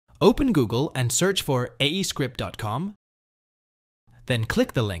Open Google and search for aescript.com, then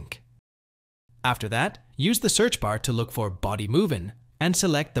click the link. After that, use the search bar to look for Bodymovin and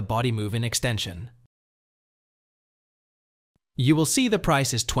select the Bodymovin extension. You will see the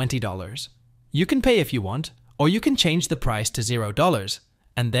price is $20. You can pay if you want, or you can change the price to $0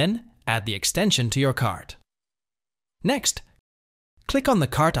 and then add the extension to your cart. Next, click on the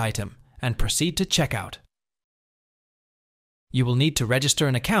cart item and proceed to checkout. You will need to register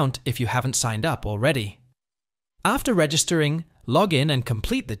an account if you haven't signed up already. After registering, log in and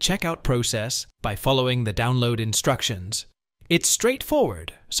complete the checkout process by following the download instructions. It's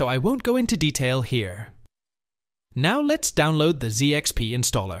straightforward, so I won't go into detail here. Now let's download the ZXP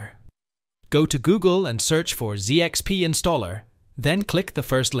installer. Go to Google and search for ZXP installer, then click the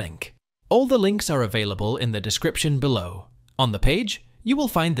first link. All the links are available in the description below. On the page, you will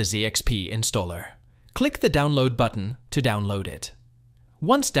find the ZXP installer. Click the download button to download it.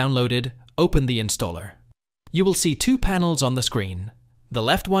 Once downloaded, open the installer. You will see two panels on the screen. The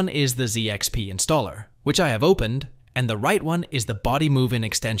left one is the ZXP installer, which I have opened, and the right one is the Bodymovin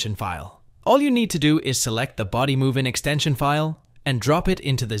extension file. All you need to do is select the Bodymovin extension file and drop it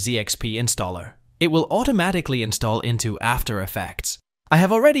into the ZXP installer. It will automatically install into After Effects. I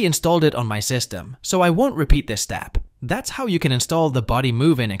have already installed it on my system, so I won't repeat this step. That's how you can install the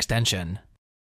Bodymovin extension.